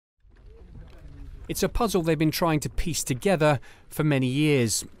It's a puzzle they've been trying to piece together for many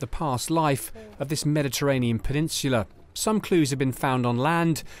years, the past life of this Mediterranean peninsula. Some clues have been found on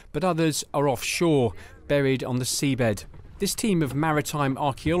land, but others are offshore, buried on the seabed. This team of maritime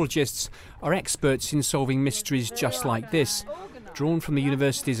archaeologists are experts in solving mysteries just like this. Drawn from the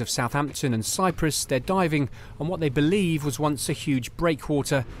Universities of Southampton and Cyprus, they're diving on what they believe was once a huge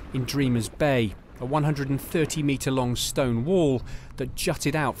breakwater in Dreamers Bay, a 130-metre-long stone wall that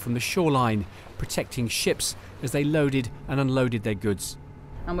jutted out from the shoreline, protecting ships as they loaded and unloaded their goods.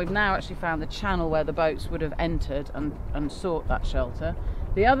 And we've now actually found the channel where the boats would have entered and sought that shelter.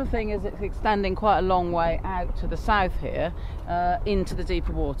 The other thing is it's extending quite a long way out to the south here, into the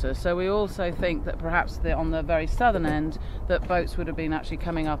deeper water. So we also think that perhaps on the very southern end that boats would have been actually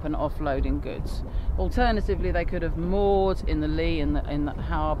coming up and offloading goods. Alternatively, they could have moored in the lee in the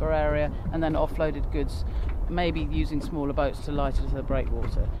harbour area and then offloaded goods, maybe using smaller boats to lighter to the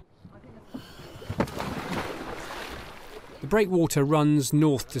breakwater. The breakwater runs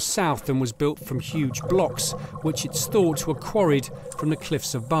north to south and was built from huge blocks, which it's thought were quarried from the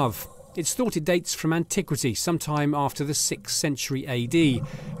cliffs above. It's thought it dates from antiquity, sometime after the 6th century AD,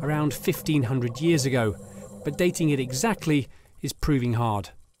 around 1500 years ago. But dating it exactly is proving hard.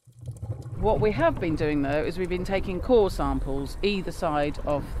 What we have been doing, though, is we've been taking core samples either side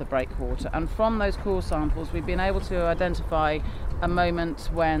of the breakwater, and from those core samples we've been able to identify a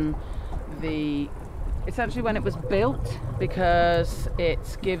moment when essentially when it was built, because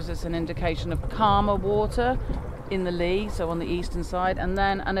it gives us an indication of calmer water in the lee, so on the eastern side, and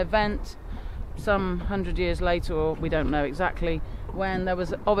then an event some 100 years later, or we don't know exactly, when there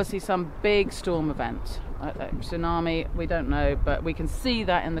was obviously some big storm event, tsunami, we don't know, but we can see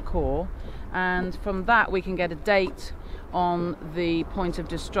that in the core, and from that we can get a date on the point of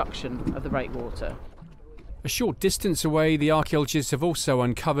destruction of the breakwater. A short distance away, the archaeologists have also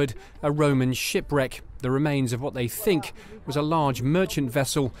uncovered a Roman shipwreck, the remains of what they think was a large merchant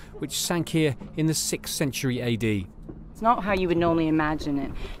vessel which sank here in the 6th century AD. It's not how you would normally imagine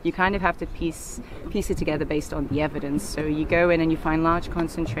it. You kind of have to piece it together based on the evidence. So you go in and you find large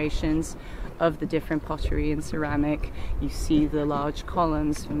concentrations of the different pottery and ceramic. You see the large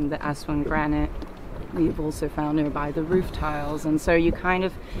columns from the Aswan granite. We've also found nearby the roof tiles, and so you kind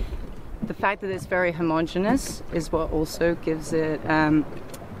of, the fact that it's very homogeneous is what also gives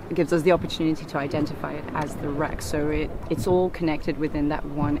us the opportunity to identify it as the wreck. So it's all connected within that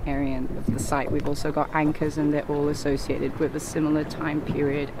one area of the site. We've also got anchors, and they're all associated with a similar time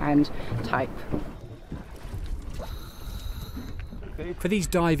period and type. For these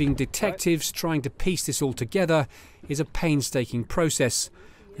diving detectives, trying to piece this all together is a painstaking process,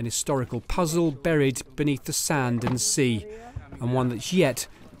 an historical puzzle buried beneath the sand and sea, and one that's yet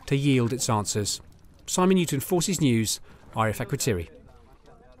to yield its answers. Simon Newton, Forces News, RAF Akrotiri.